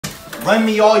Run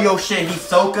me all your shit,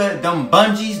 Hisoka. Them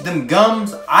bungees, them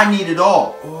gums, I need it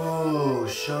all. Ooh,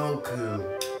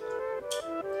 Shoku.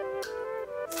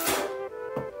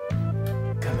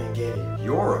 Come and get it.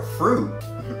 You're a fruit.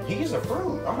 He's a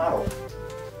fruit. I'm out.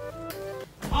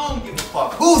 I don't give a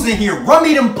fuck. Who's in here? Run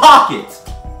me them pockets.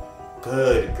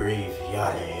 Good grief,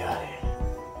 yada yada.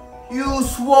 You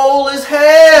swole as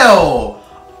hell.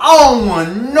 I don't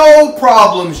want no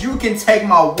problems. You can take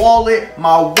my wallet,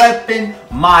 my weapon,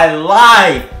 my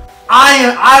life.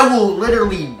 I will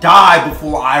literally die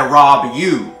before I rob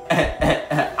you.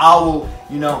 I will,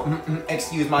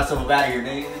 excuse myself out of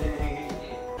here.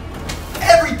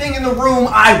 Everything in the room,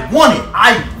 I want it.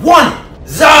 I want it.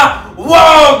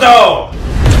 Waldo!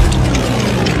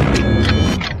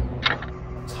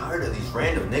 Tired of these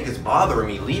random niggas bothering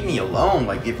me. Leave me alone.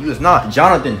 Like, if you was not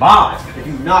Jonathan, bye. If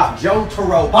you not Joe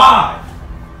Turo, bye.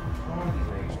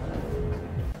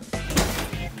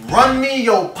 Run me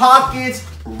your pockets.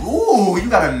 Ooh, you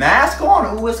got a mask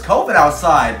on? Ooh, it's COVID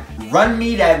outside. Run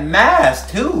me that mask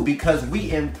too, because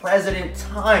we in president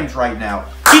times right now.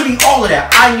 Give me all of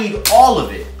that. I need all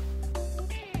of it.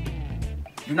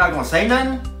 You not gonna say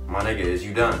nothing? My nigga, is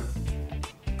you done?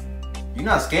 You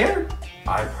not scared?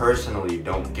 I personally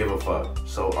don't give a fuck.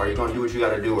 So are you gonna do what you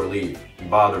gotta do or leave? You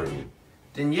bothering me.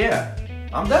 Then yeah,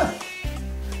 I'm done.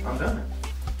 I'm done.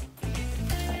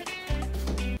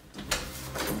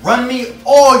 Run me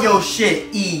all your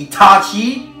shit,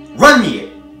 Itachi. Run me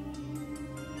it.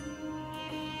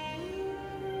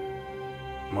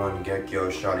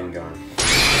 Mangekyo Sharingan.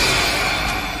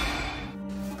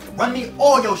 Run me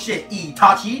all your shit,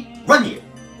 Itachi. Run me it.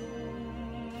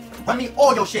 Run me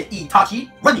all your shit, Itachi.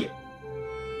 Run me it.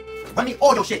 Run me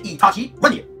all your shit, Itachi.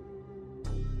 Run me it.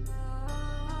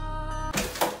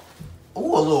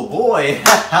 Ooh, a little boy.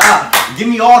 Give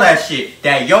me all that shit.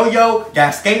 That yo-yo,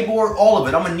 that skateboard, all of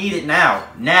it. I'm gonna need it now.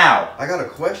 Now. I got a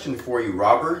question for you,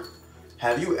 Robert.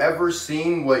 Have you ever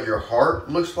seen what your heart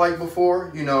looks like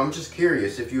before? I'm just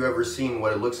curious if you ever seen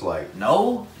what it looks like.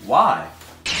 No? Why?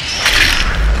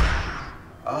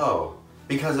 Oh,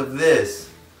 because of this.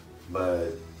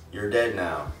 But you're dead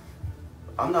now.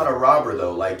 I'm not a robber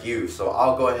though, like you, so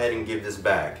I'll go ahead and give this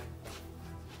back.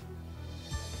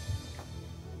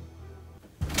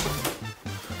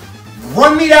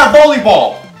 Run me that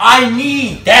volleyball. I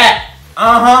need that.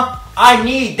 I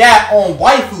need that on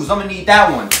waifus. I'm gonna need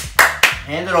that one.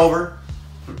 Hand it over.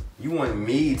 You want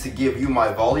me to give you my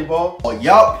volleyball? Oh,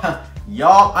 yup.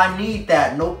 Yup, I need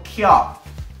that. No kyop.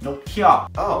 No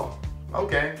kyop. Oh,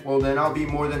 okay. Well then I'll be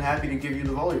more than happy to give you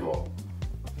the volleyball.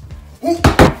 Ooh.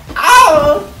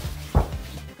 Ow!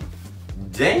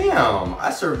 Damn,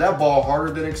 I served that ball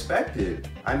harder than expected.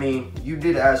 I mean, you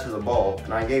did ask for the ball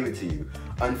and I gave it to you.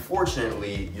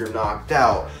 Unfortunately, you're knocked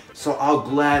out, so I'll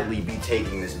gladly be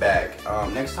taking this back.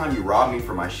 Next time you rob me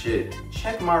for my shit,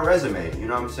 check my resume, you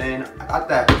know what I'm saying? I got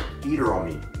that heater on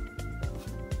me.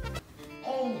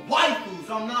 Oh, waifus,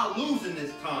 I'm not losing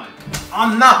this time.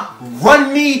 I'm not.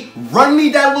 Run me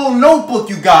that little notebook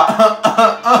you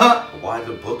got. Why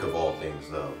the book of all things,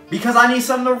 though? Because I need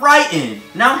something to write in.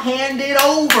 Now hand it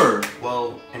over.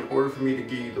 Well, in order for me to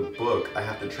give you the book, I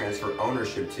have to transfer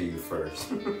ownership to you first.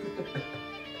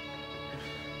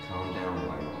 Calm down,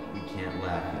 Mike. We can't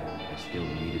laugh at it. I still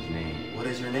need his name. What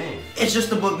is your name? It's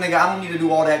just a book, nigga. I don't need to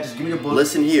do all that. Just give me the book.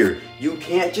 Listen here. You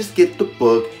can't just get the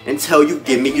book until you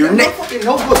give me your name. No fucking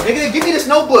notebook, nigga. Give me this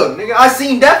notebook, nigga. I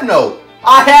seen Death Note.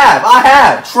 I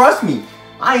have. Trust me.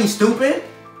 I ain't stupid.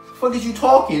 The fuck is you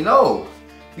talking? No.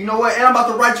 You know what? And I'm about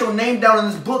to write your name down in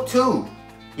this book too.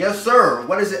 Yes, sir.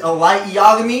 What is it? Light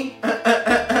Yagami?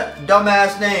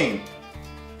 Dumbass name.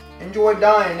 Enjoy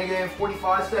dying, nigga, in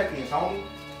 45 seconds, homie.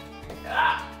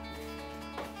 Ah.